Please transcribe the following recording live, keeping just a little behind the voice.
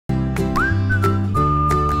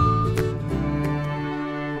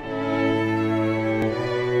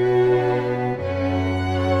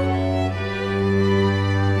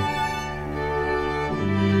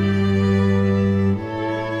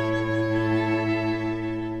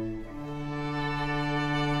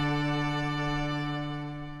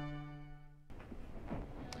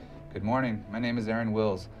Good morning. My name is Aaron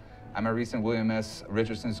Wills. I'm a recent William S.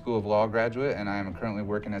 Richardson School of Law graduate, and I am currently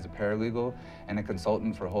working as a paralegal and a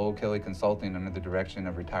consultant for Hull Kelly Consulting under the direction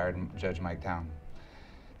of retired Judge Mike Town.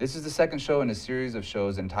 This is the second show in a series of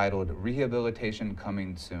shows entitled Rehabilitation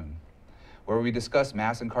Coming Soon, where we discuss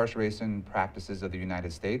mass incarceration practices of the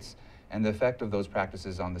United States and the effect of those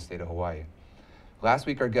practices on the state of Hawaii. Last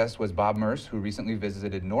week, our guest was Bob Merce, who recently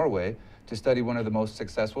visited Norway to study one of the most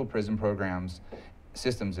successful prison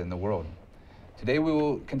systems in the world. Today we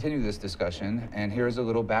will continue this discussion, and here is a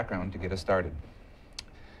little background to get us started.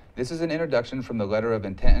 This is an introduction from the letter of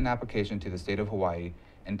intent and application to the state of Hawaii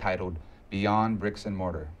entitled Beyond Bricks and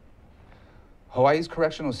Mortar. Hawaii's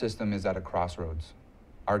correctional system is at a crossroads.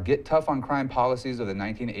 Our get tough on crime policies of the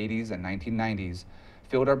 1980s and 1990s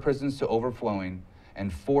filled our prisons to overflowing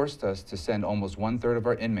and forced us to send almost 1/3 of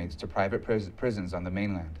our inmates to private prisons on the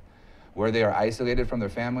mainland, where they are isolated from their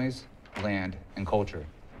families, land, and culture.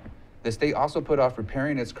 The state also put off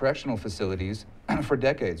repairing its correctional facilities for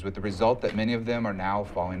decades, with the result that many of them are now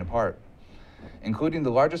falling apart, including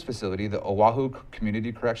the largest facility, the Oahu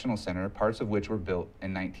Community Correctional Center, parts of which were built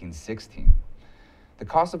in 1916. The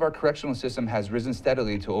cost of our correctional system has risen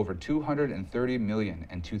steadily to over $230 million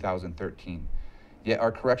in 2013, yet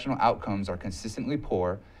our correctional outcomes are consistently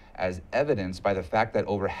poor, as evidenced by the fact that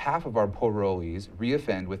over half of our parolees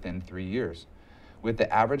reoffend within 3 years, with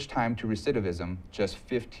the average time to recidivism just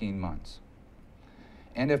 15 months.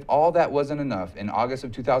 And if all that wasn't enough, in August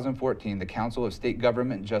of 2014, the Council of State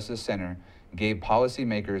Government Justice Center gave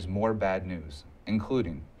policymakers more bad news,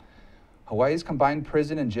 including Hawaii's combined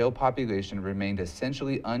prison and jail population remained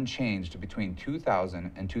essentially unchanged between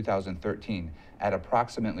 2000 and 2013 at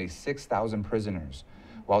approximately 6,000 prisoners,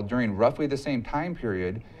 while during roughly the same time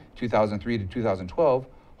period, 2003 to 2012,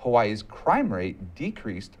 Hawaii's crime rate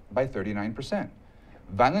decreased by 39%.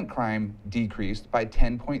 Violent crime decreased by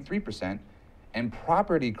 10.3%, and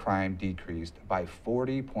property crime decreased by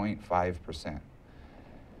 40.5%.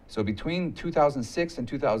 So between 2006 and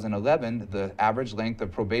 2011, the average length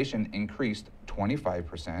of probation increased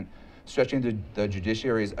 25%, stretching the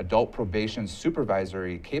judiciary's adult probation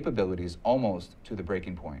supervisory capabilities almost to the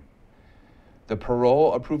breaking point. The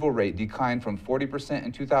parole approval rate declined from 40%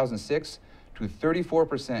 in 2006 to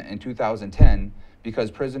 34% in 2010,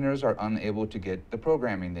 because prisoners are unable to get the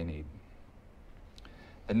programming they need.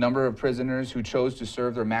 The number of prisoners who chose to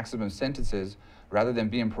serve their maximum sentences rather than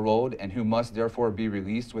being paroled and who must therefore be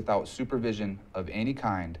released without supervision of any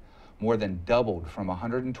kind more than doubled from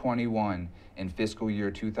 121 in fiscal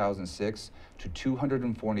year 2006 to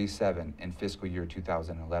 247 in fiscal year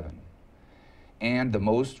 2011. And the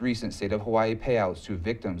most recent state of Hawaii payouts to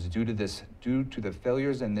victims due to the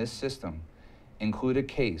failures in this system include a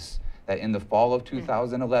case that in the fall of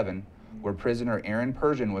 2011, where prisoner Aaron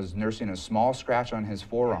Persian was nursing a small scratch on his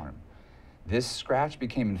forearm. This scratch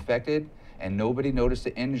became infected, and nobody noticed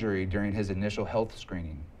the injury during his initial health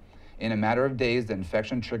screening. In a matter of days, the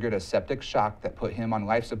infection triggered a septic shock that put him on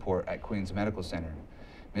life support at Queens Medical Center.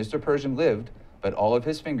 Mr. Persian lived, but all of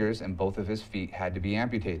his fingers and both of his feet had to be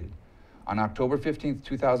amputated. On October 15,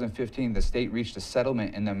 2015, the state reached a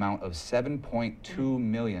settlement in the amount of $7.2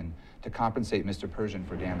 million to compensate Mr. Persian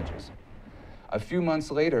for damages. A few months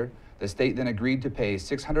later, the state then agreed to pay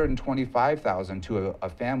 $625,000 to a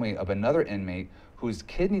family of another inmate whose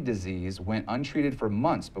kidney disease went untreated for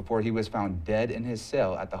months before he was found dead in his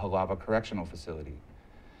cell at the Halava Correctional Facility.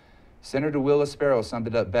 Senator Willa Sparrow summed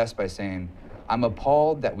it up best by saying, "I'm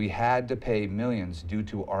appalled that we had to pay millions due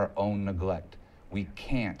to our own neglect. We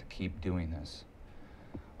can't keep doing this."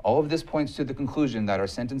 All of this points to the conclusion that our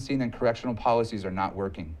sentencing and correctional policies are not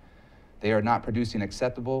working. They are not producing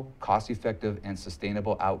acceptable, cost-effective, and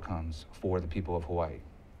sustainable outcomes for the people of Hawaii.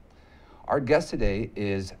 Our guest today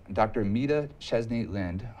is Dr. Meda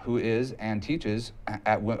Chesney-Lind, who is and teaches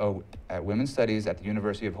at Women's Studies at the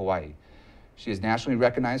University of Hawaii. She is nationally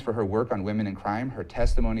recognized for her work on women in crime. Her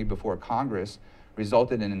testimony before Congress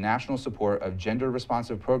resulted in a national support of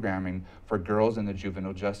gender-responsive programming for girls in the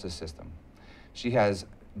juvenile justice system. She has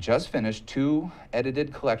just finished 2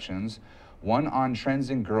 edited collections, one on trends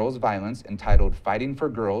in girls' violence entitled Fighting for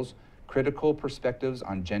Girls, Critical Perspectives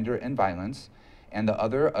on Gender and Violence, and the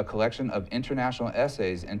other a collection of international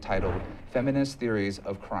essays entitled Feminist Theories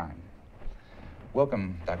of Crime.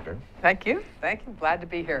 Welcome, Doctor. Thank you. Thank you. Glad to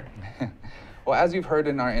be here. Well, as you've heard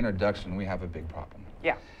in our introduction, we have a big problem.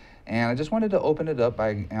 Yeah. And I just wanted to open it up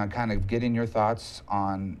by kind of getting your thoughts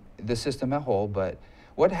on the system as a whole, but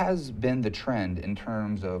what has been the trend in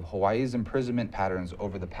terms of Hawaii's imprisonment patterns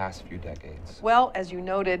over the past few decades? Well, as you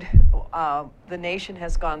noted, the nation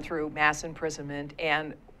has gone through mass imprisonment,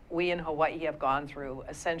 and we in Hawaii have gone through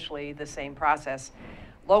essentially the same process.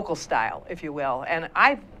 local style, if you will. And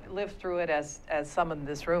I've lived through it as some in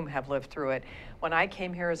this room have lived through it. When I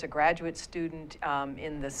came here as a graduate student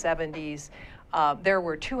in the 70s, there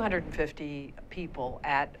were 250 people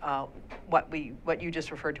at what you just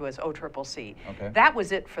referred to as OCCC. Okay. That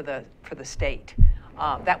was it for the state.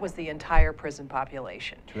 That was the entire prison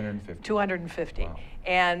population. 250. 250. Wow.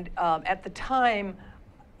 And at the time,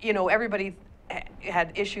 you know, everybody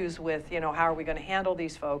had issues with, you know, how are we going to handle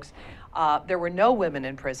these folks? There were no women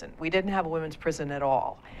in prison. We didn't have a women's prison at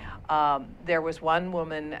all. There was one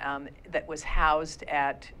woman that was housed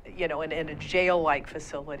at, you know, in a jail-like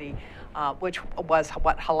facility, which was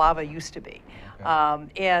what Halava used to be. Okay.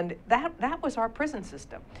 And that was our prison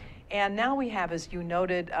system. And now we have, as you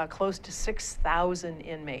noted, close to 6,000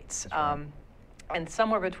 inmates. Right. And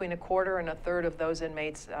somewhere between a quarter and a third of those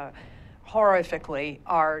inmates, horrifically,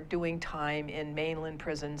 are doing time in mainland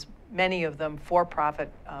prisons, many of them for-profit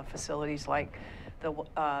facilities like the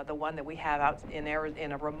one that we have out in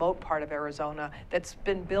a remote part of Arizona that's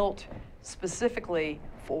been built specifically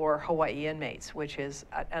for Hawaii inmates, which is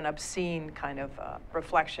an obscene kind of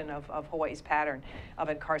reflection of Hawaii's pattern of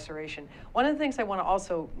incarceration. One of the things I want to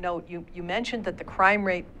also note, you mentioned that the crime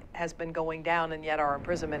rate has been going down and yet our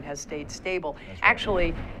imprisonment has stayed stable. That's right.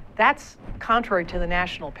 Actually, that's contrary to the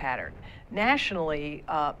national pattern. Nationally,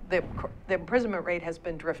 the imprisonment rate has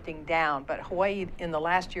been drifting down, but Hawaii, in the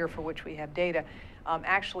last year for which we have data,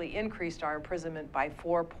 actually increased our imprisonment by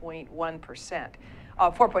 4.1%,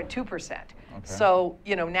 4.2%. Okay. So,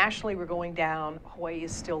 you know, nationally we're going down, Hawaii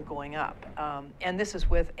is still going up. And this is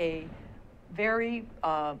with a very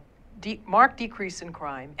marked decrease in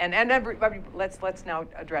crime. And let's now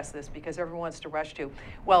address this because everyone wants to rush to,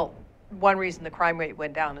 well, one reason the crime rate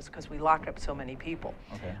went down is because we locked up so many people.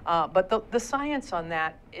 Okay. But the science on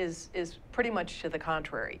that is pretty much to the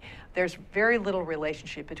contrary. There's very little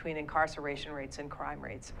relationship between incarceration rates and crime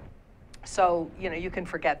rates. So, you know, you can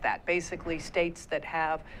forget that. Basically, states that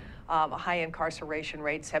have high incarceration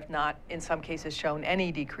rates have not, in some cases, shown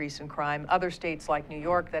any decrease in crime. Other states like New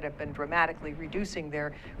York that have been dramatically reducing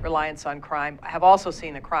their reliance on crime have also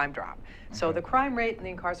seen a crime drop. Okay. So the crime rate and the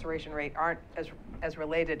incarceration rate aren't as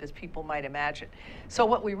related as people might imagine. So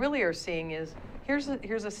what we really are seeing is, here's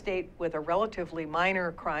a state with a relatively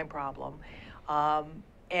minor crime problem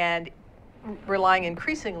and relying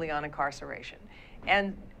increasingly on incarceration.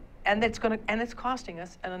 And it's costing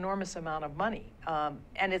us an enormous amount of money.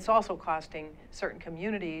 And it's also costing certain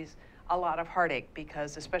communities a lot of heartache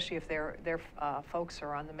because especially if their folks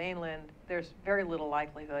are on the mainland, there's very little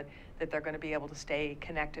likelihood that they're going to be able to stay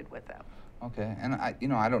connected with them. Okay, and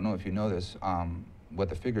I don't know if you know this, what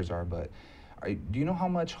the figures are, but do you know how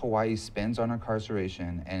much Hawaii spends on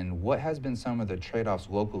incarceration, and what has been some of the trade-offs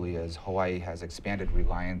locally as Hawaii has expanded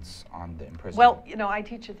reliance on the imprisonment? Well, you know, I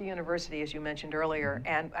teach at the university, as you mentioned earlier,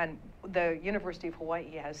 and the University of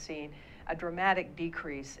Hawaii has seen a dramatic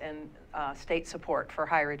decrease in state support for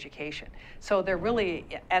higher education. So they're really,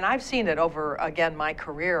 and I've seen it over, again, my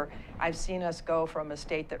career, I've seen us go from a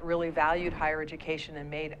state that really valued higher education and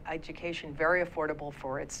made education very affordable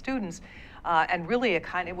for its students, and really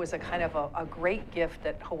it was a kind of a great gift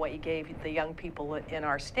that Hawaii gave the young people in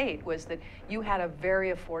our state, was that you had a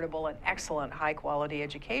very affordable and excellent high quality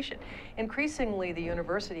education. Increasingly, the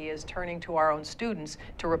university is turning to our own students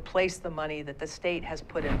to replace the money that the state has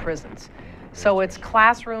put in prisons. So it's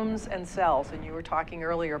classrooms and cells, and you were talking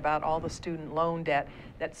earlier about all the student loan debt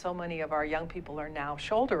that so many of our young people are now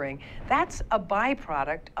shouldering. That's a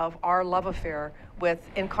byproduct of our love affair with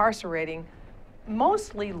incarcerating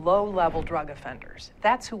mostly low-level drug offenders.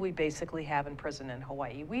 That's who we basically have in prison in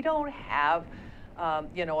Hawaii. We don't have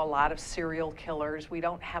you know, a lot of serial killers. We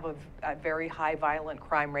don't have a very high violent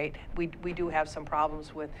crime rate. We do have some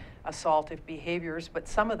problems with assaultive behaviors, but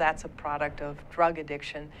some of that's a product of drug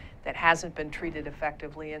addiction that hasn't been treated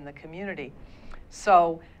effectively in the community.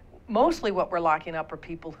 So mostly what we're locking up are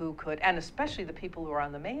people who could, and especially the people who are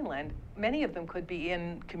on the mainland, many of them could be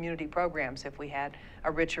in community programs if we had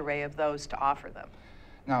a rich array of those to offer them.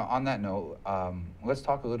 Now, on that note, let's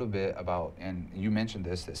talk a little bit about, and you mentioned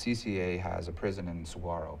this, that CCA has a prison in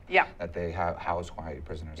Saguaro. Yeah. That they house Hawaii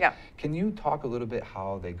prisoners. Yeah. Can you talk a little bit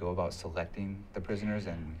how they go about selecting the prisoners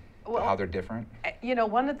and Well, how they're different? You know,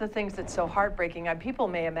 one of the things that's so heartbreaking, people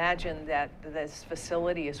may imagine that this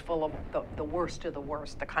facility is full of the worst of the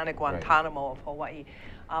worst, the kind of Guantanamo of Hawaii.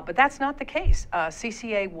 But that's not the case.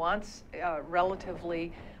 CCA wants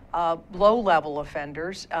relatively low-level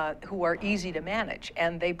offenders who are easy to manage,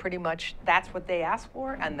 and they pretty much, that's what they ask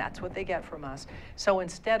for, and that's what they get from us. So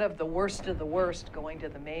instead of the worst of the worst going to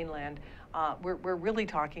the mainland, we're really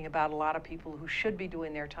talking about a lot of people who should be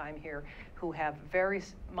doing their time here, who have very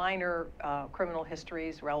minor criminal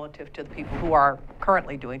histories relative to the people who are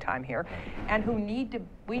currently doing time here, and who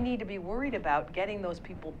we need to be worried about getting those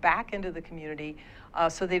people back into the community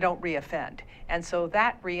so they don't reoffend. And so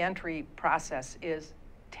that reentry process is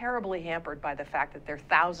terribly hampered by the fact that they're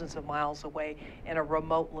thousands of miles away in a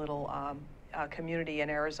remote little community in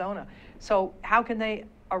Arizona. So how can they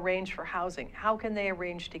arrange for housing? How can they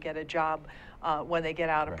arrange to get a job when they get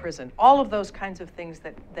out of prison? All of those kinds of things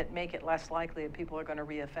that make it less likely that people are going to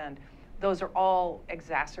reoffend, those are all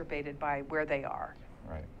exacerbated by where they are.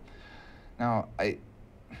 Right. Now,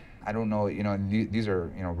 I don't know, these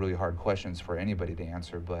are, really hard questions for anybody to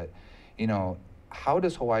answer, but, how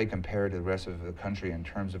does Hawaii compare to the rest of the country in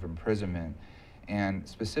terms of imprisonment? And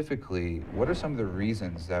specifically, what are some of the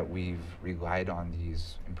reasons that we've relied on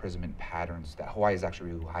these imprisonment patterns, that Hawaii has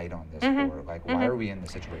actually relied on this for? Like, why are we in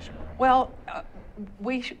this situation right now? Well,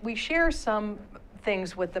 we share some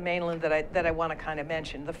things with the mainland that I want to kind of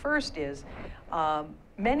mention. The first is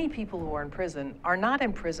many people who are in prison are not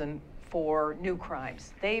in prison for new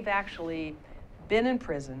crimes. They've actually been in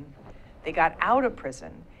prison, they got out of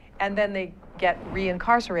prison, and then they get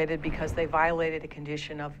reincarcerated because they violated a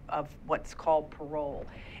condition of what's called parole.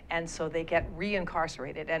 And so they get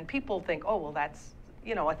reincarcerated. And people think, oh, well, that's,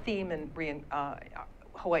 a theme in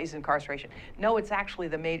Hawaii's incarceration. No, it's actually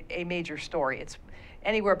a major story. It's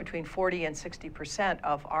anywhere between 40 and 60%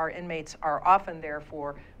 of our inmates are often there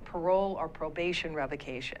for parole or probation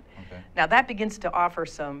revocation. Okay. Now, that begins to offer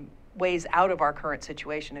some ways out of our current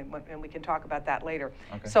situation, and we can talk about that later.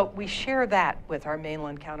 Okay. So we share that with our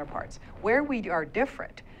mainland counterparts. Where we are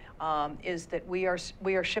different is that we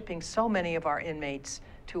are shipping so many of our inmates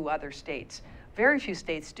to other states. Very few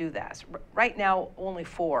states do that. Right now, only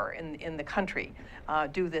 4 in the country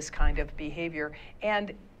do this kind of behavior,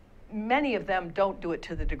 and many of them don't do it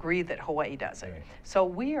to the degree that Hawaii does it. Right. So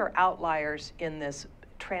we are outliers in this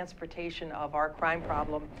transportation of our crime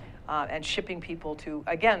problem and shipping people to,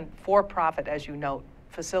 again, for-profit, as you note,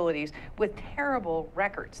 facilities with terrible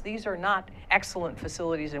records. These are not excellent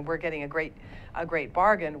facilities, and we're getting a great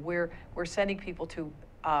bargain. We're sending people to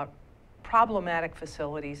problematic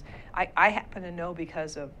facilities. I happen to know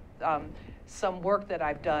because of some work that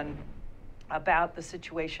I've done about the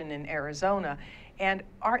situation in Arizona, and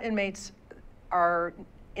our inmates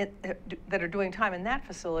that are doing time in that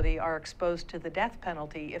facility are exposed to the death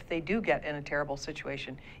penalty if they do get in a terrible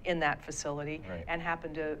situation in that facility. Right. And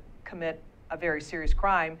happen to commit a very serious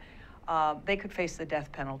crime. They could face the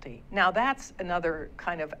death penalty. Now, that's another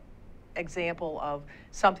kind of example of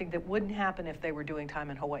something that wouldn't happen if they were doing time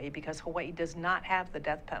in Hawaii, because Hawaii does not have the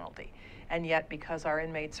death penalty. And yet, because our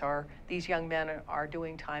inmates these young men are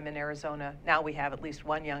doing time in Arizona, now we have at least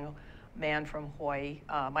one young man from Hawaii,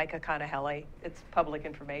 Micah Kanahele. It's public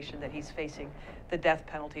information that he's facing the death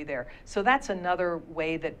penalty there. So that's another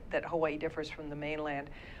way that Hawaii differs from the mainland.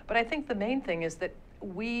 But I think the main thing is that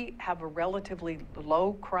we have a relatively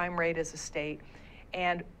low crime rate as a state,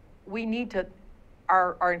 and we need to,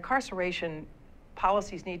 our incarceration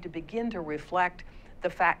policies need to begin to reflect the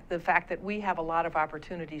fact that we have a lot of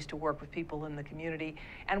opportunities to work with people in the community,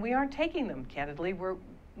 and we aren't taking them, candidly.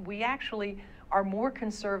 We actually are more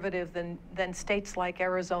conservative than states like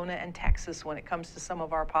Arizona and Texas when it comes to some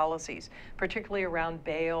of our policies, particularly around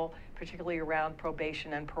bail, particularly around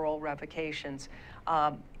probation and parole revocations.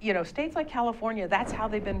 States like California, that's how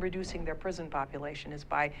they've been reducing their prison population, is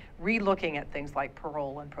by re-looking at things like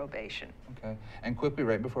parole and probation. Okay. And quickly,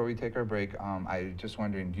 right before we take our break, I just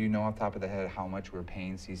wondering, do you know off the top of the head how much we're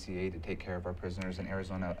paying CCA to take care of our prisoners in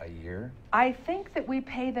Arizona a year? I think that we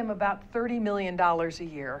pay them about $30 million a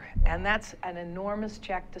year, and that's an enormous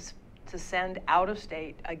check to send out of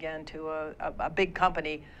state, again, to a big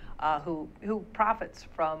company who profits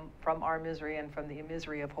from our misery and from the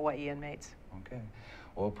misery of Hawaii inmates. Okay.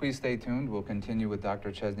 Well, please stay tuned. We'll continue with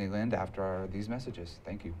Dr. Chesney-Lind after these messages.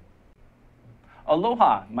 Thank you.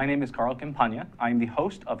 Aloha, my name is Carl Kimpania. I am the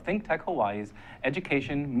host of Think Tech Hawaii's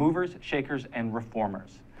Education Movers, Shakers, and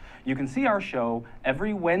Reformers. You can see our show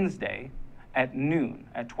every Wednesday at noon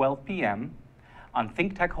at 12 p.m. on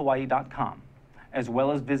thinktechhawaii.com, as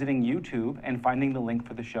well as visiting YouTube and finding the link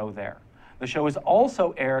for the show there. The show is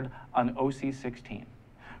also aired on OC16.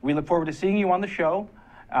 We look forward to seeing you on the show.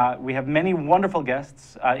 We have many wonderful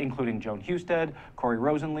guests, including Joan Husted, Corey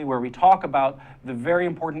Rosenlee, where we talk about the very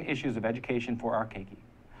important issues of education for our keiki.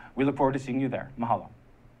 We look forward to seeing you there. Mahalo.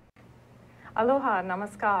 Aloha,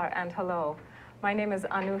 namaskar, and hello. My name is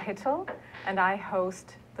Anu Hittel, and I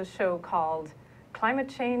host the show called Climate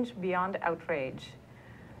Change Beyond Outrage.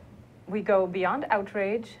 We go beyond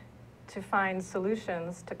outrage to find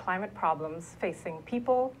solutions to climate problems facing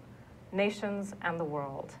people, nations, and the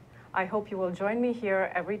world. I hope you will join me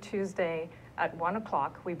here every Tuesday at 1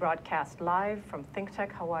 o'clock. We broadcast live from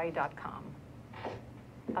thinktechhawaii.com.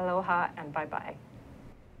 Aloha and bye-bye.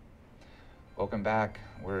 Welcome back.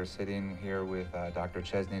 We're sitting here with Dr.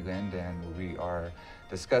 Chesney-Lind, and we are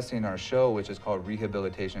discussing our show, which is called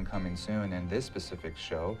Rehabilitation Coming Soon, and this specific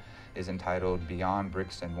show is entitled Beyond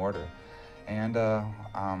Bricks and Mortar. And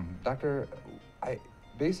Doctor,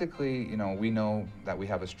 basically, you know, we know that we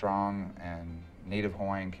have a strong and Native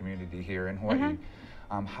Hawaiian community here in Hawaii.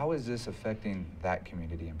 Mm-hmm. How is this affecting that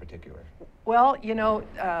community in particular? Well, you know,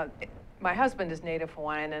 my husband is Native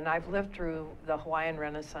Hawaiian, and I've lived through the Hawaiian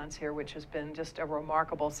Renaissance here, which has been just a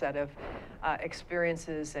remarkable set of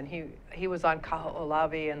experiences. And he was on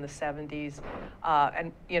Kaho'olawe in the 70s,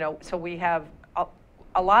 and you know, so we have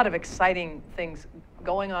a lot of exciting things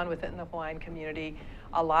going on within the Hawaiian community,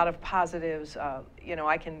 a lot of positives. You know,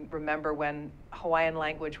 I can remember when Hawaiian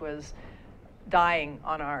language was dying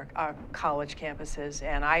on our college campuses,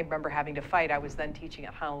 and I remember having to fight. I was then teaching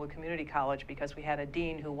at Honolulu Community College because we had a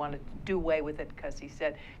dean who wanted to do away with it because he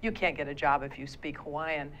said, you can't get a job if you speak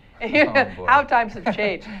Hawaiian. How times have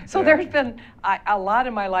changed. So yeah. There's been a lot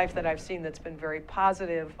in my life that I've seen that's been very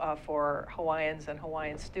positive for Hawaiians and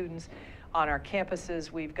Hawaiian students. On our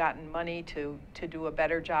campuses, we've gotten money to do a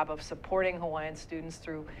better job of supporting Hawaiian students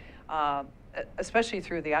through especially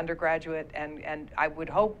through the undergraduate, and I would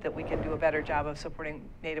hope that we can do a better job of supporting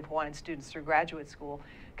Native Hawaiian students through graduate school.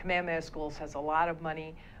 Kamehameha Schools has a lot of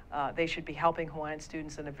money. They should be helping Hawaiian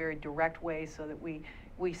students in a very direct way so that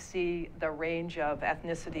we see the range of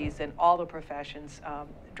ethnicities in all the professions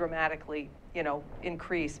dramatically, you know,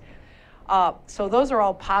 increase. So those are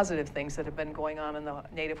all positive things that have been going on in the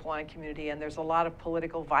Native Hawaiian community, and there's a lot of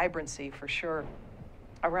political vibrancy for sure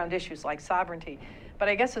around issues like sovereignty. But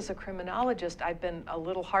I guess as a criminologist, I've been a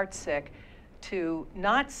little heartsick to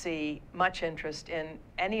not see much interest in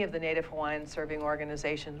any of the Native Hawaiian serving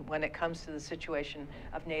organizations when it comes to the situation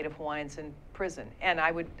of Native Hawaiians in prison. And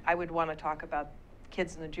I would want to talk about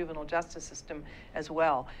kids in the juvenile justice system as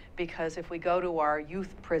well, because if we go to our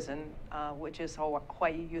youth prison, which is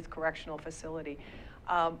Hawaii Youth Correctional Facility,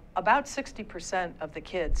 about 60% of the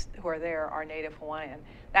kids who are there are Native Hawaiian.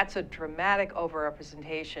 That's a dramatic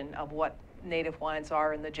overrepresentation of what Native Hawaiians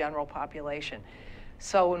are in the general population.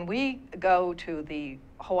 So when we go to the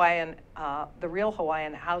Real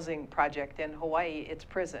Hawaiian Housing Project in Hawaii, it's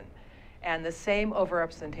prison. And the same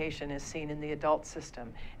overrepresentation is seen in the adult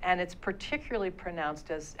system. And it's particularly pronounced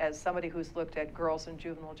as somebody who's looked at girls in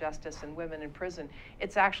juvenile justice and women in prison.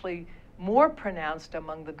 It's actually more pronounced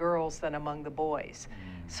among the girls than among the boys.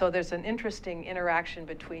 So there's an interesting interaction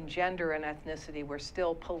between gender and ethnicity. We're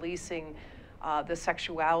still policing the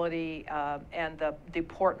sexuality and the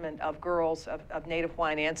deportment of girls of Native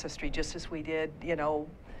Hawaiian ancestry, just as we did, you know,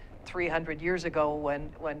 300 years ago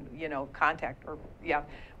when you know,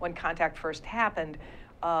 when contact first happened,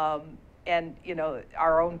 and you know,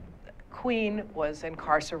 our own queen was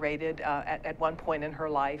incarcerated at one point in her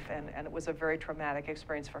life, and it was a very traumatic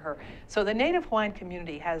experience for her. So the Native Hawaiian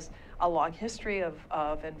community has a long history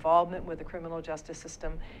of involvement with the criminal justice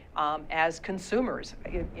system as consumers.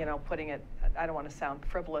 You know, putting it, I don't want to sound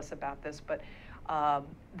frivolous about this, but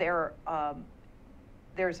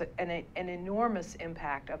there's an enormous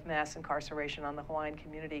impact of mass incarceration on the Hawaiian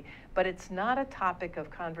community, but it's not a topic of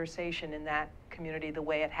conversation in that community the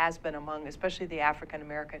way it has been among, especially the African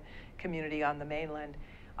American community on the mainland.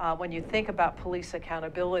 When you think about police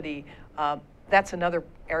accountability, that's another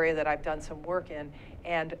area that I've done some work in,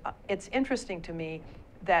 and it's interesting to me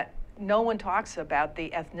that no one talks about the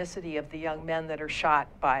ethnicity of the young men that are shot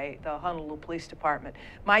by the Honolulu Police Department.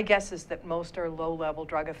 My guess is that most are low-level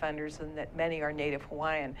drug offenders and that many are Native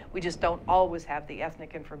Hawaiian. We just don't always have the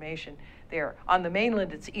ethnic information there. On the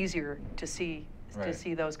mainland, it's easier to see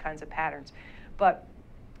those kinds of patterns. But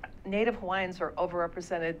Native Hawaiians are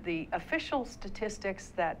overrepresented. The official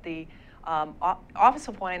statistics that the Office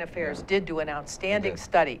of Hawaiian Affairs did do an outstanding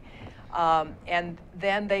study. And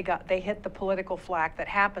then they hit the political flack that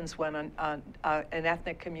happens when an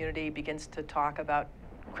ethnic community begins to talk about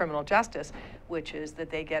criminal justice, which is that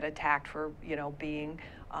they get attacked for, you know, being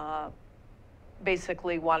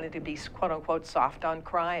basically wanted to be quote unquote soft on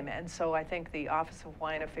crime. And so I think the Office of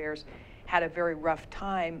Hawaiian Affairs had a very rough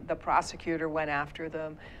time. The prosecutor went after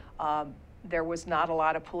them. There was not a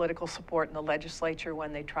lot of political support in the legislature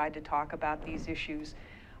when they tried to talk about these issues.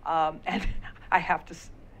 And I have to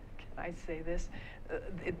I say this?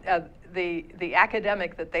 The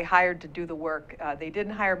academic that they hired to do the work, they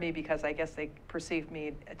didn't hire me because I guess they perceived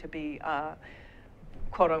me to be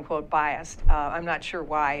quote unquote biased. I'm not sure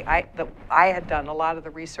why. I had done a lot of the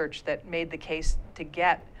research that made the case to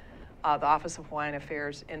get the Office of Hawaiian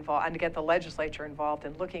Affairs involved and to get the legislature involved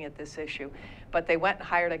in looking at this issue. But they went and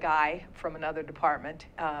hired a guy from another department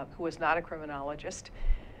who was not a criminologist.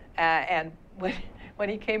 And when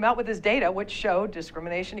he came out with his data, which showed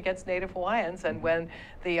discrimination against Native Hawaiians, and when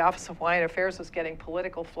the Office of Hawaiian Affairs was getting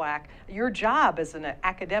political flack, your job as an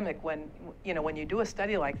academic, when you do a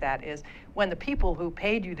study like that, is when the people who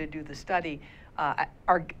paid you to do the study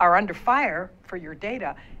are under fire for your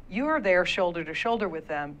data, you're there shoulder to shoulder with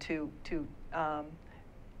them to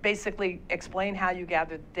basically explain how you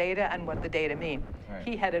gathered the data and what the data mean. Right.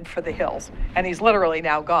 He headed for the hills, and he's literally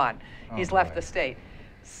now gone. He's left the state.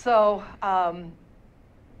 So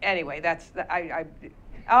anyway,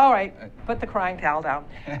 all right, put the crying towel down.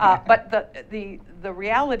 But the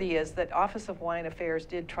reality is that Office of Hawaiian Affairs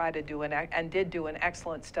did try to do an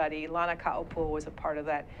excellent study. Lana Ka'opua was a part of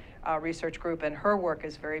that research group, and her work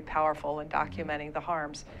is very powerful in documenting the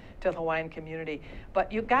harms to the Hawaiian community.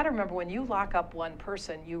 But you've got to remember, when you lock up one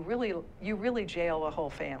person, you really jail the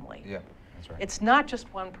whole family. Yeah, that's right. It's not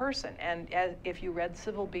just one person. And if you read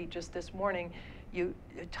Civil Beat just this morning,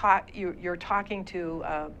 you're talking to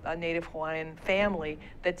a Native Hawaiian family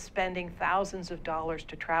that's spending thousands of dollars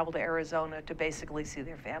to travel to Arizona to basically see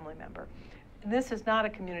their family member. And this is not a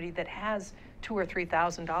community that has $2,000 or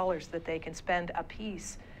 $3,000 that they can spend a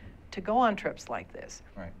piece to go on trips like this.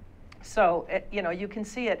 Right. So you can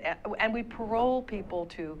see it, and we parole people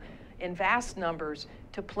in vast numbers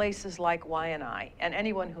to places like Waianae, and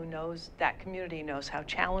anyone who knows that community knows how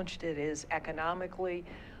challenged it is economically.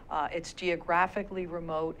 It's geographically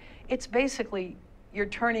remote. It's basically, you're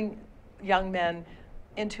turning young men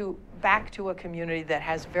back to a community that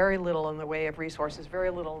has very little in the way of resources, very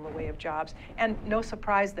little in the way of jobs, and no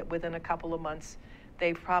surprise that within a couple of months,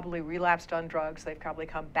 they've probably relapsed on drugs. They've probably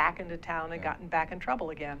come back into town and gotten back in trouble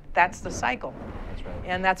again. That's the cycle. That's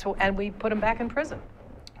right. And we put them back in prison.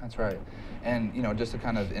 That's right. And just to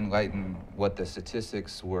kind of enlighten what the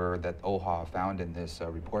statistics were that OHA found in this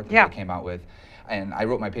report that they came out with, and I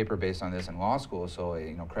wrote my paper based on this in law school, so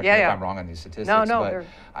correct me if I'm wrong on these statistics, but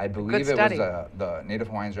I believe it was the Native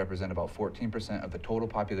Hawaiians represent about 14% of the total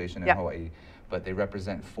population in Hawaii, but they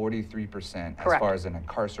represent 43% as far as an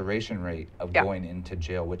incarceration rate of going into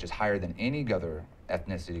jail, which is higher than any other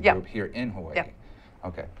ethnicity group here in Hawaii.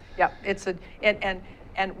 Okay. Yeah,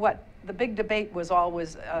 and what the big debate was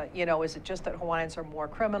always, is it just that Hawaiians are more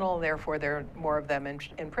criminal, and therefore there are more of them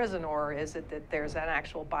in prison, or is it that there's an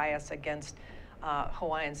actual bias against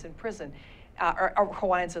Hawaiians in prison, or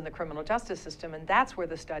Hawaiians in the criminal justice system? And that's where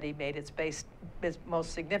the study made its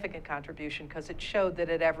most significant contribution, because it showed that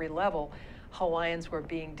at every level, Hawaiians were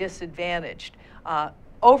being disadvantaged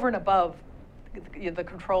over and above the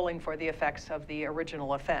controlling for the effects of the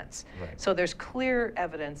original offense. Right. So there's clear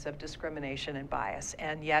evidence of discrimination and bias,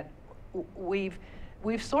 and yet we've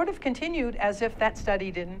sort of continued as if that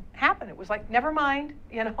study didn't happen. It was like, never mind,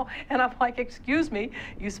 and I'm like, excuse me,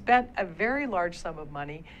 you spent a very large sum of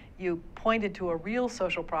money, you pointed to a real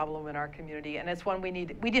social problem in our community, and it's one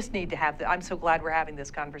we just need to have. I'm so glad we're having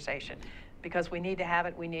this conversation, because we need to have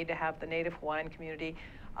it. We need to have the Native Hawaiian community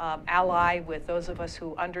ally with those of us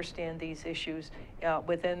who understand these issues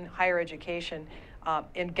within higher education,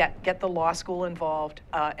 and get the law school involved,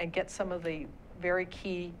 and get some of the very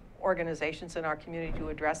key organizations in our community to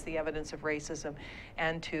address the evidence of racism,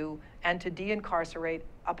 and to de-incarcerate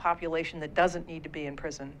a population that doesn't need to be in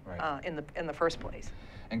prison in the first place.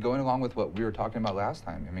 And going along with what we were talking about last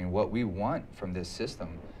time, I mean, what we want from this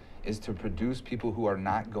system is to produce people who are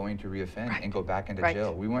not going to reoffend and go back into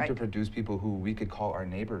jail. We want to produce people who we could call our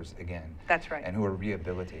neighbors again. That's right. And who are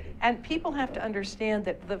rehabilitated. And people have to understand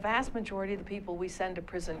that the vast majority of the people we send to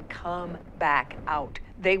prison come back out.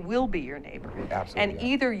 They will be your neighbor. Absolutely. And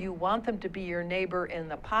either you want them to be your neighbor in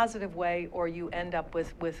the positive way, or you end up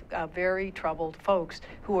with very troubled folks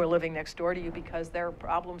who are living next door to you because their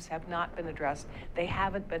problems have not been addressed. They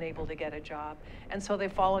haven't been able to get a job. And so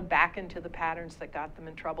they've fallen back into the patterns that got them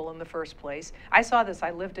in trouble in the first place. I saw this.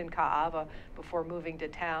 I lived in Ka'ava before moving to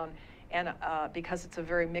town. And because it's a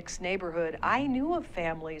very mixed neighborhood, I knew of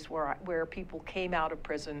families where people came out of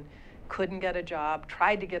prison, couldn't get a job,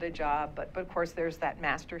 tried to get a job, but of course there's that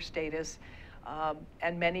master status,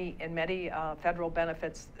 and many federal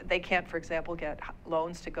benefits. They can't, for example, get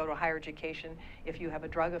loans to go to higher education. If you have a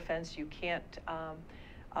drug offense, you can't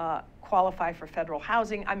qualify for federal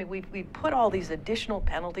housing. I mean, we put all these additional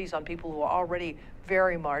penalties on people who are already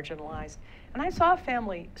very marginalized. And I saw a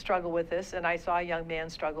family struggle with this, and I saw a young man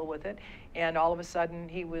struggle with it, and all of a sudden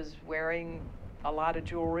he was wearing a lot of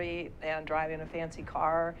jewelry and driving a fancy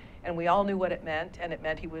car, and we all knew what it meant, and it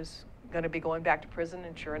meant he was going to be going back to prison,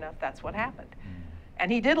 and sure enough, that's what happened.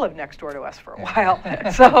 And he did live next door to us for a while,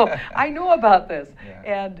 so I knew about this.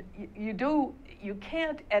 And you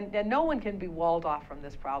can't, and no one can be walled off from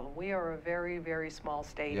this problem. We are a very, very small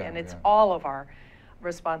state, and it's all of our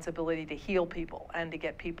responsibility to heal people and to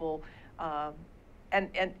get people, and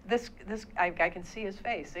this I can see his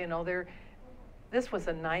face, you know, this was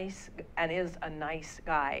a nice, and is a nice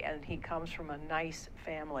guy, and he comes from a nice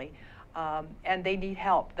family, and they need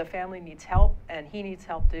help. The family needs help, and he needs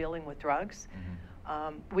help dealing with drugs.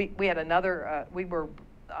 We had another, we were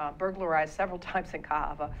burglarized several times in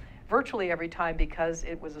Kahava, virtually every time, because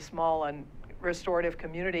it was a small and restorative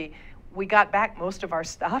community. We got back most of our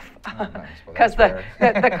stuff because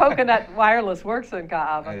the coconut wireless works in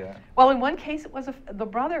Kahava. Well, in one case, it was the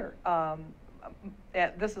brother.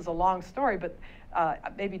 This is a long story, but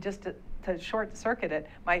maybe just to short circuit it,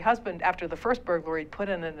 my husband, after the first burglary, put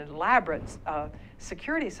in an elaborate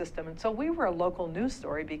security system. And so we were a local news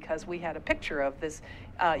story because we had a picture of this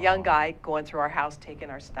young guy going through our house taking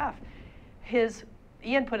our stuff.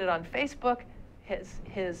 Ian put it on Facebook.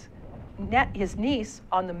 His niece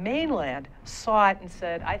on the mainland saw it and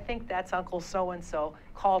said, I think that's Uncle so-and-so,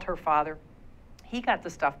 called her father. He got the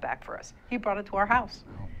stuff back for us. He brought it to our house.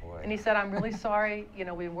 Oh, boy. And he said, I'm really sorry. You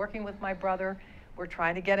know, we've been working with my brother. We're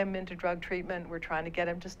trying to get him into drug treatment. We're trying to get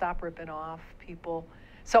him to stop ripping off people.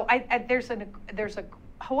 So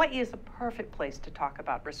Hawaii is a perfect place to talk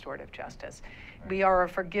about restorative justice. Right. We are a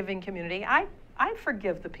forgiving community. I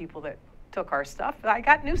forgive the people that took our stuff. I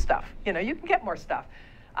got new stuff. You know, you can get more stuff.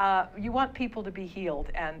 You want people to be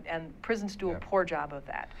healed, and prisons do a poor job of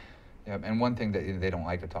that. Yeah, and one thing that they don't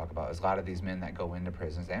like to talk about is a lot of these men that go into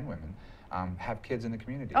prisons, and women, have kids in the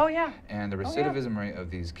community. Oh, yeah. And the recidivism rate of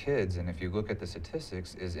these kids, and if you look at the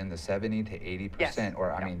statistics, is in the 70 to 80%, yes.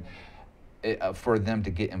 Or I mean, for them to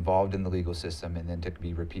get involved in the legal system and then to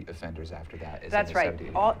be repeat offenders after that. That's right.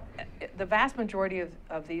 The vast majority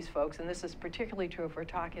of these folks, and this is particularly true if we're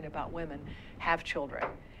talking about women, have children.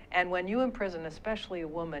 And when you imprison, especially a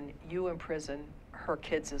woman, you imprison her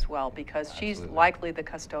kids as well, because she's likely the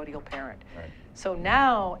custodial parent. Right. So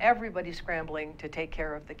now everybody's scrambling to take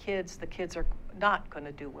care of the kids. The kids are not going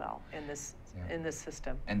to do well in this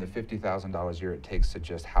system. And the $50,000 a year it takes to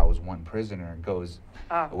just house one prisoner goes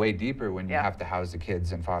way deeper when you have to house the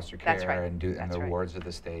kids in foster care and the wards of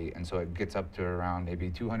the state. And so it gets up to around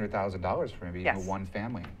maybe $200,000 for maybe one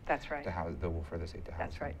family. That's right. To house for the state to house.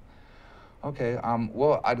 That's right. Okay,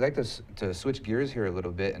 well, I'd like to switch gears here a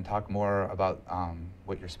little bit and talk more about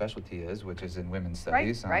what your specialty is, which is in women's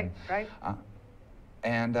studies. Right.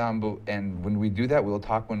 And when we do that, we'll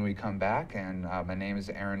talk when we come back. And my name is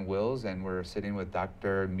Aaron Wills, and we're sitting with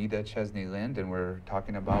Dr. Meda Chesney-Lind, and we're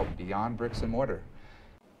talking about Beyond Bricks and Mortar.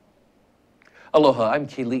 Aloha, I'm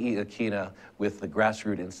Keli'i Akina with the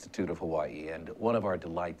Grassroots Institute of Hawaii, and one of our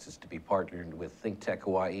delights is to be partnered with Think Tech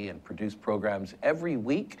Hawaii and produce programs every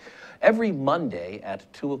week. Every Monday at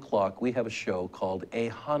 2 o'clock, we have a show called E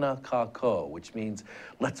Hana Kako, which means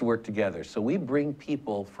let's work together. So we bring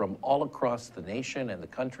people from all across the nation and the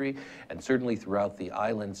country, and certainly throughout the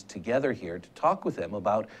islands, together here to talk with them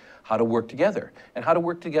about how to work together, and how to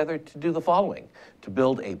work together to do the following: to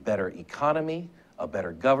build a better economy, a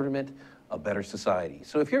better government, a better society.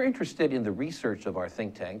 So if you're interested in the research of our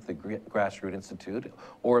think tank, the Grassroots Institute,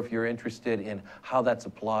 or if you're interested in how that's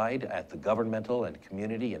applied at the governmental and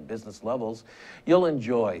community and business levels, you'll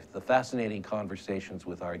enjoy the fascinating conversations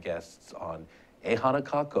with our guests on E Hana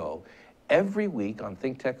Kako every week on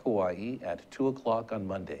Think Tech Hawaii at 2 o'clock on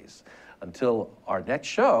Mondays. Until our next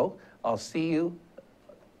show, I'll see you.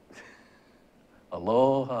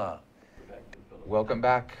 Aloha. Welcome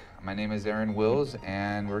back. My name is Aaron Wills,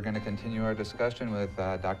 and we're going to continue our discussion with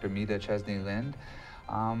Dr. Meda Chesney-Lind.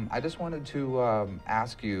 I just wanted to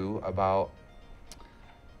ask you about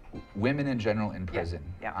women in general in prison.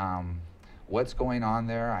 What's going on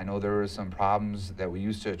there? I know there were some problems that we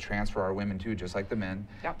used to transfer our women to, just like the men,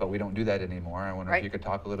 but we don't do that anymore. I wonder if you could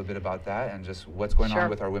talk a little bit about that and just what's going on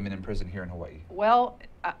with our women in prison here in Hawaii. Well,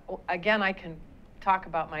 again, I can talk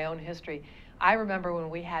about my own history. I remember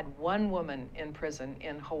when we had one woman in prison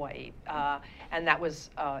in Hawaii, and that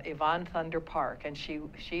was Yvonne Thunder Park, and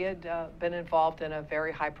she had been involved in a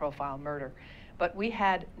very high-profile murder. But we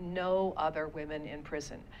had no other women in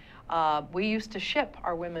prison. We used to ship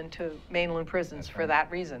our women to mainland prisons for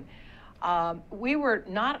that reason. We were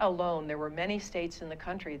not alone. There were many states in the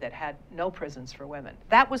country that had no prisons for women.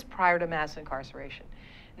 That was prior to mass incarceration.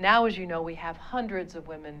 Now, as you know, we have hundreds of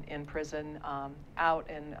women in prison out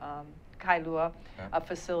in Kailua, a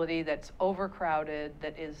facility that's overcrowded,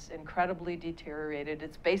 that is incredibly deteriorated.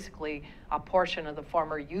 It's basically a portion of the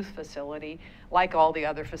former youth facility. Like all the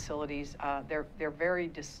other facilities, they're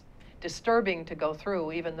very disturbing to go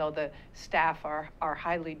through, even though the staff are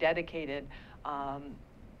highly dedicated.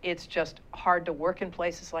 It's just hard to work in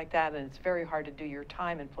places like that, and it's very hard to do your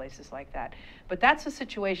time in places like that. But that's a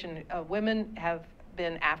situation. Women have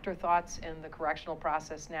been afterthoughts in the correctional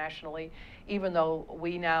process nationally, even though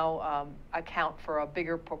we now account for a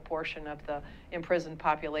bigger proportion of the imprisoned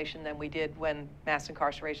population than we did when mass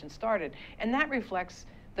incarceration started. And that reflects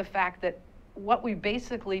the fact that what we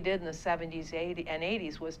basically did in the 70s and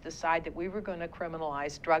 80s was decide that we were going to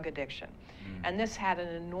criminalize drug addiction. And this had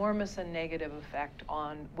an enormous and negative effect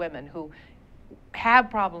on women who have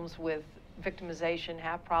problems with victimization,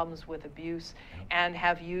 have problems with abuse, and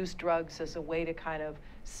have used drugs as a way to kind of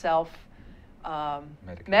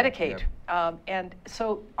self-medicate. And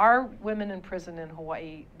so our women in prison in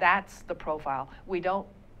Hawaii, that's the profile. We don't,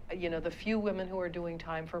 the few women who are doing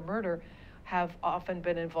time for murder have often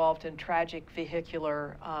been involved in tragic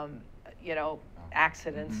vehicular,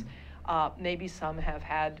 accidents. Maybe some have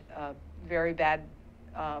had very bad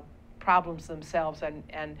problems themselves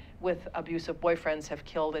and with abusive boyfriends have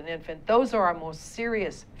killed an infant. Those are our most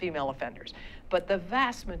serious female offenders. But the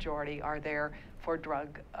vast majority are there for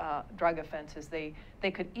drug offenses. They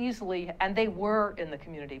could easily, and they were in the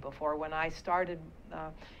community before. When I started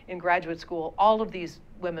in graduate school, all of these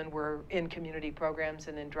women were in community programs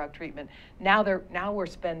and in drug treatment. Now we're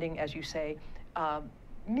spending, as you say,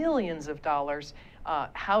 millions of dollars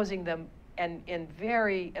housing them and in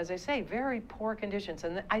very, as I say, very poor conditions.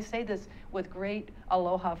 And I say this with great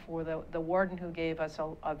aloha for the warden who gave us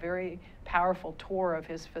a very powerful tour of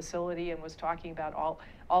his facility and was talking about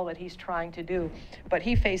all that he's trying to do. But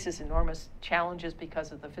he faces enormous challenges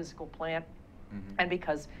because of the physical plant and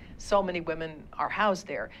because so many women are housed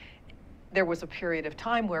there. There was a period of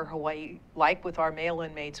time where Hawaii, like with our male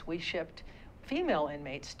inmates, we shipped female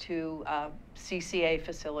inmates to CCA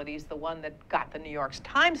facilities. The one that got the New York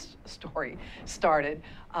Times story started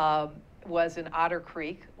was in Otter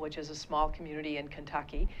Creek, which is a small community in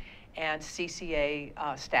Kentucky, and CCA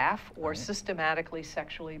staff were systematically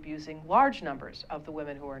sexually abusing large numbers of the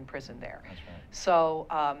women who were in prison there. That's right. So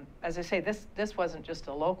as I say, this wasn't just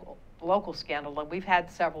a local scandal. We've had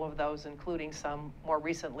several of those, including some more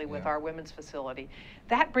recently with our women's facility.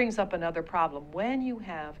 That brings up another problem. When you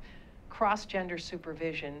have cross-gender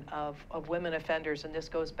supervision of women offenders, and this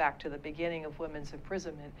goes back to the beginning of women's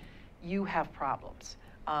imprisonment, you have problems.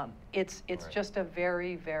 It's just a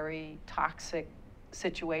very, very toxic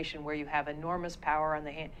situation where you have enormous power in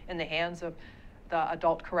the hands of the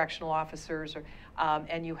adult correctional officers,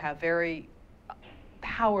 and you have very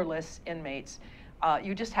powerless inmates.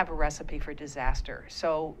 You just have a recipe for disaster.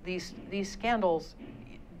 So these scandals,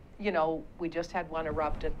 we just had one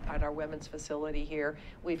erupt at our women's facility here.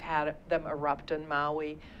 We've had them erupt in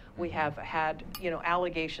Maui. We have had,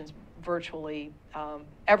 allegations virtually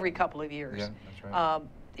every couple of years. Yeah, that's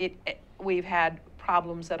right. We've had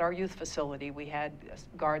problems at our youth facility. We had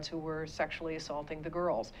guards who were sexually assaulting the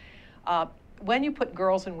girls. When you put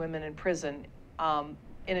girls and women in prison,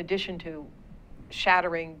 in addition to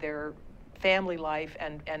shattering their family life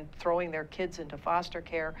and throwing their kids into foster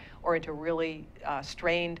care or into really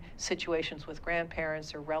strained situations with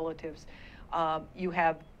grandparents or relatives, you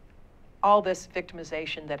have all this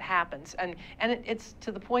victimization that happens. And it's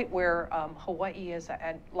to the point where Hawaii is,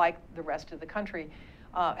 and like the rest of the country,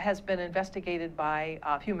 has been investigated by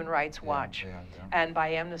Human Rights Watch and by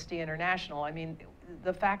Amnesty International. I mean,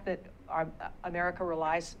 the fact that America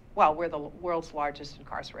relies, we're the world's largest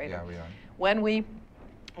incarcerator. Yeah, we are.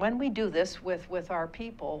 When we do this with our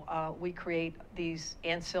people, we create these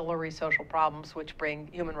ancillary social problems which bring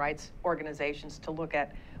human rights organizations to look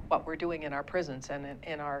at what we're doing in our prisons and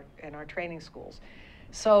in our training schools.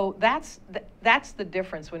 So that's the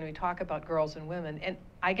difference when we talk about girls and women. And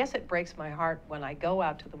I guess it breaks my heart when I go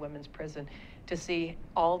out to the women's prison to see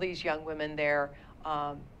all these young women there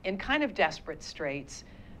in kind of desperate straits,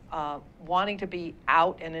 wanting to be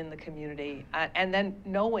out and in the community, and then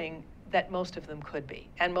knowing that most of them could be,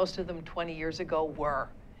 and most of them 20 years ago were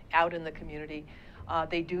out in the community.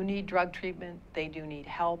 They do need drug treatment, they do need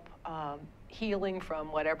help, healing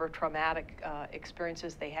from whatever traumatic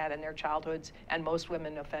experiences they had in their childhoods, and most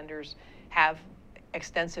women offenders have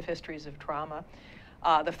extensive histories of trauma.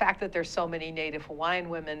 The fact that there's so many Native Hawaiian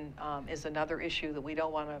women is another issue that we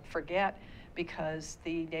don't want to forget, because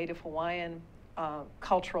the Native Hawaiian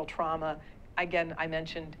cultural trauma, again, I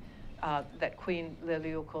mentioned that Queen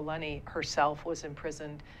Liliuokalani herself was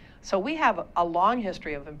imprisoned. So we have a long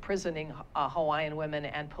history of imprisoning Hawaiian women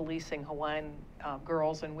and policing Hawaiian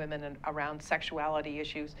girls and women around sexuality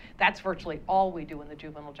issues. That's virtually all we do in the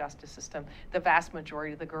juvenile justice system. The vast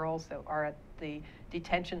majority of the girls that are at the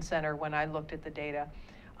detention center, when I looked at the data,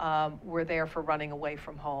 were there for running away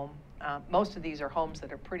from home. Most of these are homes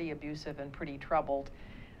that are pretty abusive and pretty troubled.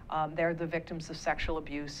 They're the victims of sexual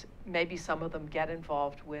abuse. Maybe some of them get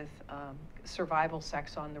involved with survival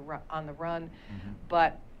sex on the run,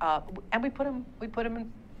 but and we put them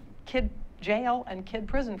in kid jail and kid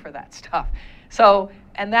prison for that stuff. So,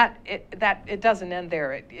 and it doesn't end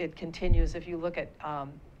there. It continues. If you look at,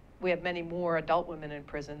 we have many more adult women in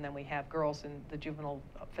prison than we have girls in the juvenile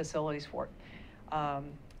facilities for it.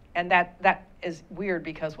 And that is weird,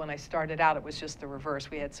 because when I started out, it was just the reverse.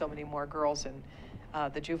 We had so many more girls in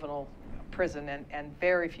the juvenile prison and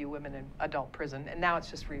very few women in adult prison, and now it's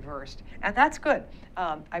just reversed. And that's good.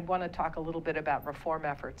 I want to talk a little bit about reform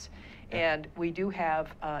efforts. And we do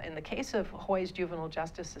have, in the case of Hawaii's juvenile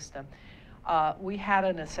justice system, we had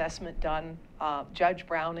an assessment done. Judge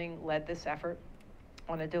Browning led this effort.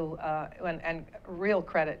 I want to do, and real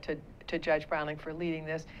credit to Judge Browning for leading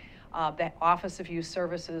this. The Office of Youth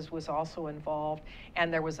Services was also involved,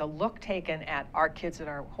 and there was a look taken at our kids at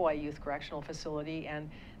our Hawaii Youth Correctional Facility, and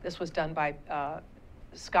this was done by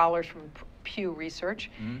scholars from Pew Research,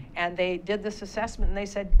 and they did this assessment, and they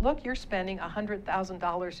said, look, you're spending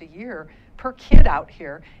 $100,000 a year per kid out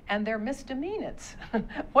here, and they're misdemeanors.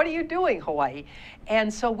 What are you doing, Hawaii?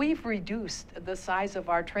 And so we've reduced the size of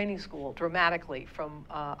our training school dramatically from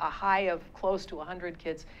a high of close to 100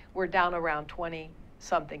 kids. We're down around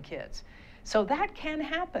 20-something kids. So that can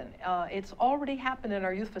happen. It's already happened in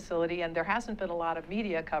our youth facility, and there hasn't been a lot of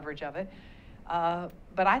media coverage of it.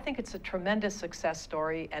 But I think it's a tremendous success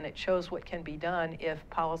story, and it shows what can be done if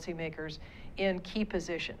policymakers in key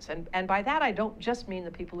positions, and by that I don't just mean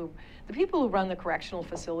the people who run the correctional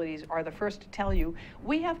facilities are the first to tell you,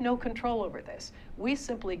 we have no control over this. We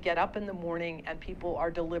simply get up in the morning and people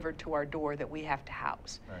are delivered to our door that we have to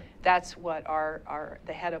house. Right. That's what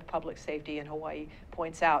the head of public safety in Hawaii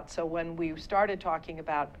points out. So when we started talking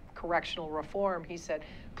about correctional reform, he said,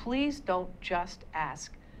 please don't just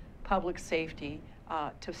ask public safety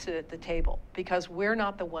to sit at the table, because we're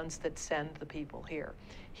not the ones that send the people here.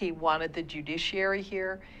 He wanted the judiciary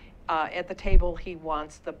here at the table. He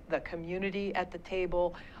wants the community at the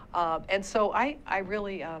table. And so I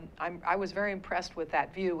really, I was very impressed with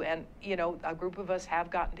that view. And, you know, a group of us have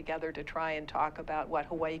gotten together to try and talk about what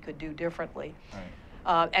Hawaii could do differently.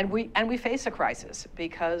 Right. And we face a crisis,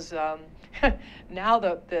 because now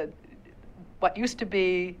what used to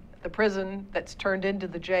be the prison that's turned into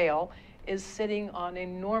the jail is sitting on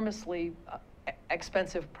enormously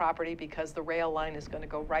expensive property, because the rail line is going to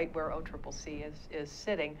go right where OCCC is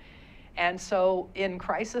sitting. And so in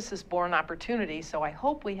crisis is born opportunity. So I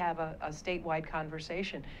hope we have a statewide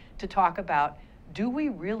conversation to talk about, do we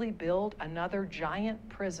really build another giant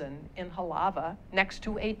prison in Halava next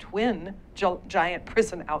to a twin giant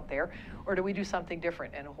prison out there, or do we do something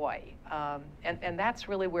different in Hawaii? And that's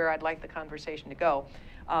really where I'd like the conversation to go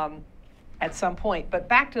at some point. But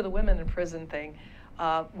back to the women in prison thing,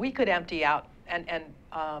 we could empty out, and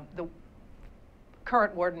the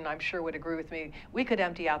current warden, I'm sure, would agree with me, we could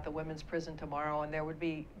empty out the women's prison tomorrow and there would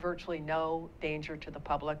be virtually no danger to the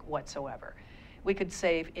public whatsoever. We could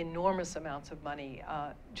save enormous amounts of money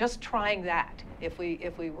just trying that, if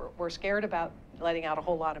we were scared about letting out a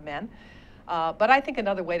whole lot of men. But I think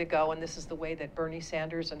another way to go, and this is the way that Bernie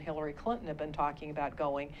Sanders and Hillary Clinton have been talking about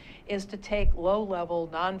going, is to take low-level,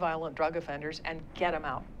 nonviolent drug offenders and get them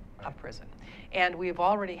out of prison. And we've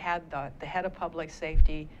already had the head of public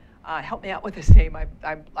safety, help me out with his name,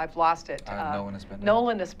 I've lost it.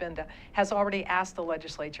 Nolan Espinda has already asked the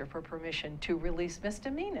legislature for permission to release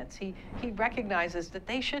misdemeanors. He recognizes that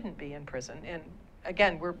they shouldn't be in prison. And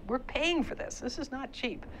again, we're paying for this. This is not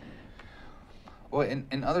cheap. Well,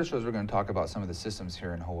 in other shows, we're going to talk about some of the systems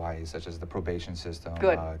here in Hawaii, such as the probation system.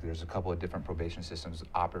 Good. There's a couple of different probation systems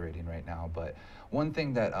operating right now. But one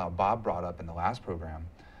thing that Bob brought up in the last program,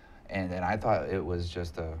 and I thought it was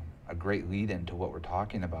just a great lead-in to what we're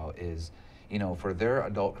talking about, is, you know, for their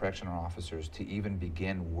adult correctional officers to even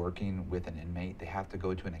begin working with an inmate, they have to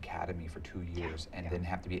go to an academy for 2 years and then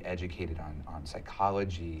have to be educated on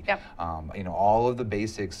psychology, you know, all of the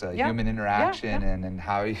basics, human interaction, and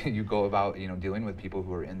how you go about, you know, dealing with people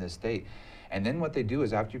who are in this state. And then what they do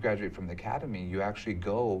is, after you graduate from the academy, you actually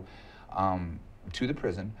go to the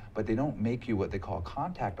prison, but they don't make you what they call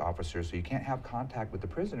contact officers. So you can't have contact with the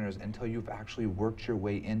prisoners until you've actually worked your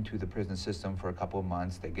way into the prison system for a couple of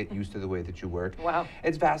months. They get used to the way that you work. Wow.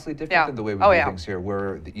 It's vastly different Yeah. than the way we Oh, do yeah. things here,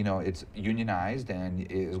 where it's unionized,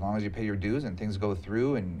 and as long as you pay your dues and things go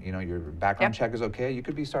through, and your background Yep. check is okay, you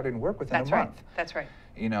could be starting work within That's a month. right. That's right.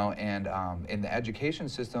 And in the education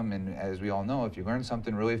system, and as we all know, if you learn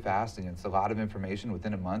something really fast and it's a lot of information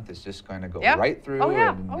within a month, it's just going to go Yep. right through, Oh,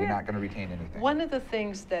 yeah. and Oh, you're yeah. not going to retain anything. One of the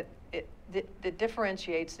things that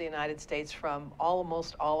differentiates the United States from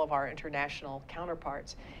almost all of our international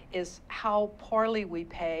counterparts is how poorly we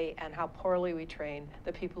pay and how poorly we train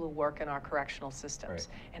the people who work in our correctional systems,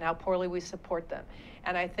 Right. and how poorly we support them.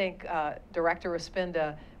 And I think Director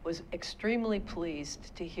Respinda was extremely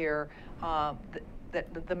pleased to hear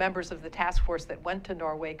that the members of the task force that went to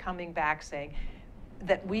Norway coming back saying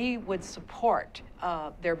that we would support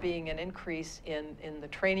there being an increase in the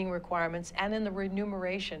training requirements and in the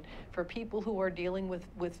remuneration for people who are dealing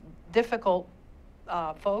with difficult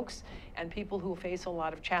folks and people who face a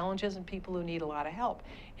lot of challenges and people who need a lot of help.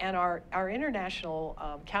 And our international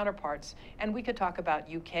counterparts, and we could talk about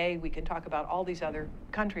UK, we can talk about all these other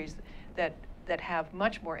countries that have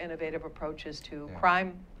much more innovative approaches to Yeah.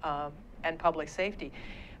 crime and public safety.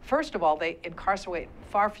 First of all, they incarcerate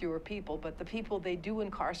far fewer people, but the people they do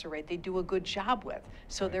incarcerate, they do a good job with.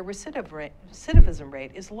 So Right. their recidivism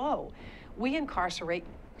rate is low. We incarcerate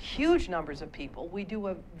huge numbers of people. We do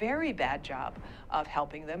a very bad job of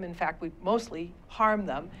helping them. In fact, we mostly harm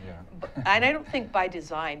them. Yeah. And I don't think by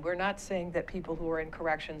design. We're not saying that people who are in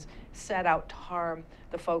corrections set out to harm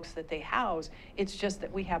the folks that they house. It's just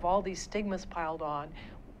that we have all these stigmas piled on,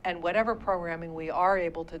 and whatever programming we are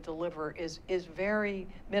able to deliver is very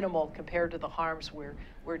minimal compared to the harms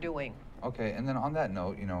we're doing. Okay, and then on that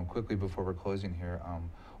note, quickly before we're closing here,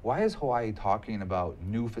 why is Hawaii talking about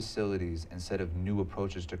new facilities instead of new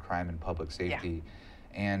approaches to crime and public safety?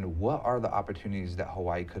 And what are the opportunities that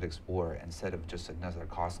Hawaii could explore instead of just another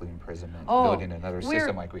costly imprisonment, building another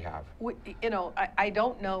system like we have? I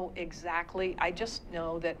don't know exactly. I just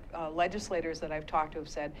know that legislators that I've talked to have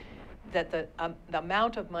said that the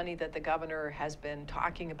amount of money that the governor has been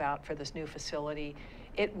talking about for this new facility,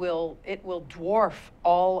 it will dwarf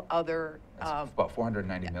all other. It's about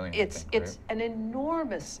 $490 million. It's I think, right? an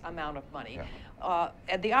enormous amount of money, Yeah.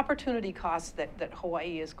 and the opportunity costs that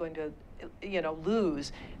Hawaii is going to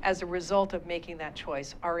lose as a result of making that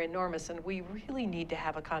choice are enormous, and we really need to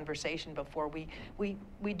have a conversation before we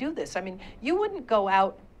do this. I mean, you wouldn't go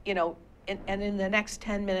out, and in the next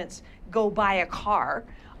 10 minutes go buy a car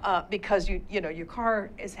because your car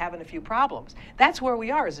is having a few problems. That's where we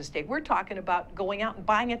are as a state. We're talking about going out and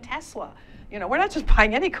buying a Tesla. We're not just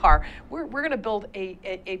buying any car. We're going to build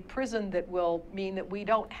a prison that will mean that we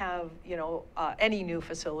don't have any new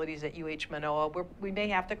facilities at UH Manoa. We may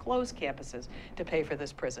have to close campuses to pay for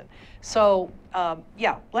this prison. So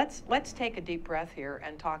yeah, let's take a deep breath here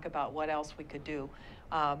and talk about what else we could do.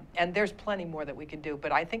 And there's plenty more that we can do.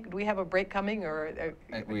 But I think, do we have a break coming, or?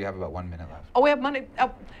 We have about 1 minute left. Oh, we have money.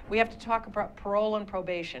 We have to talk about parole and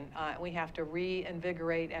probation. We have to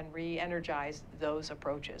reinvigorate and re-energize those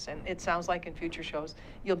approaches. And it sounds like in future shows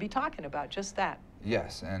you'll be talking about just that.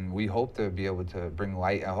 Yes, and we hope to be able to bring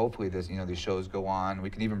light. Hopefully, these shows go on. We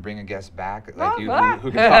can even bring a guest back like you,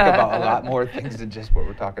 who can talk about a lot more things than just what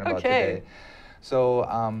we're talking about today. So.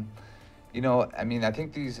 I mean, I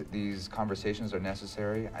think these conversations are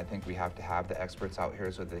necessary. I think we have to have the experts out here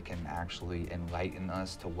so they can actually enlighten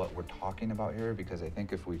us to what we're talking about here, because I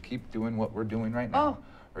think if we keep doing what we're doing right now,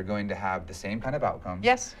 we're going to have the same kind of outcomes.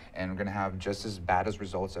 Yes. And we're going to have just as bad as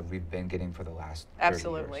results as we've been getting for the last 30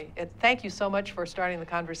 Absolutely. years. Thank you so much for starting the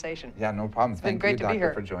conversation. Yeah, no problem. It's been Thank great you, to be Doctor,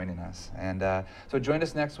 here. for joining us. And so join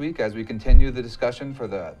us next week as we continue the discussion for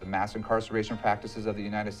the mass incarceration practices of the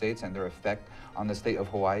United States and their effect on the state of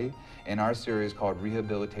Hawaii in our series called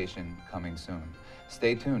Rehabilitation, coming soon.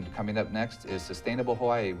 Stay tuned. Coming up next is Sustainable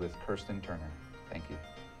Hawaii with Kirsten Turner. Thank you.